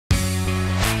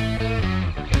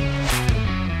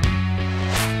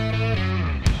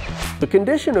The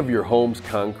condition of your home's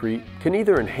concrete can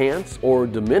either enhance or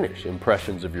diminish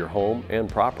impressions of your home and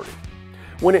property.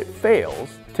 When it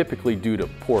fails, typically due to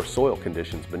poor soil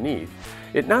conditions beneath,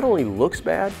 it not only looks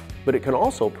bad, but it can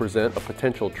also present a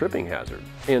potential tripping hazard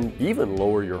and even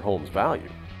lower your home's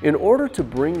value. In order to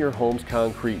bring your home's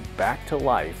concrete back to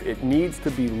life, it needs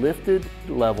to be lifted,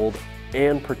 leveled,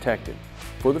 and protected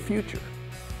for the future.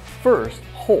 First,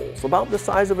 holes about the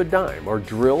size of a dime are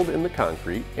drilled in the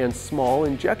concrete and small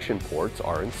injection ports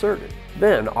are inserted.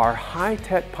 Then our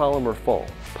high-tech polymer foam,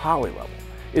 PolyLevel,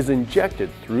 is injected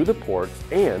through the ports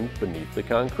and beneath the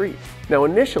concrete. Now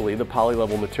initially, the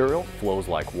PolyLevel material flows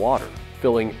like water,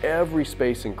 filling every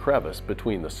space and crevice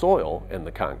between the soil and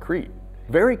the concrete.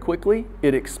 Very quickly,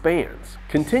 it expands,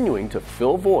 continuing to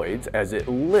fill voids as it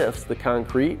lifts the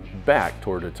concrete back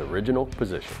toward its original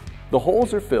position. The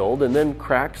holes are filled and then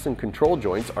cracks and control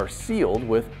joints are sealed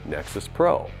with Nexus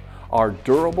Pro, our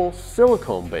durable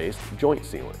silicone-based joint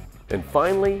sealant. And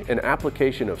finally, an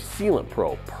application of Sealant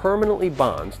Pro permanently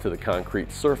bonds to the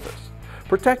concrete surface,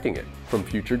 protecting it from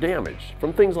future damage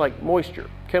from things like moisture,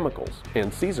 chemicals,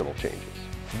 and seasonal changes.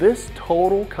 This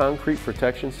total concrete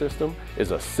protection system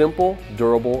is a simple,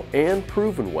 durable, and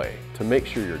proven way to make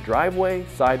sure your driveway,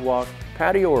 sidewalk,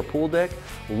 patio, or pool deck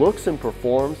looks and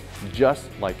performs just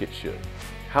like it should.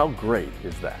 How great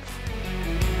is that?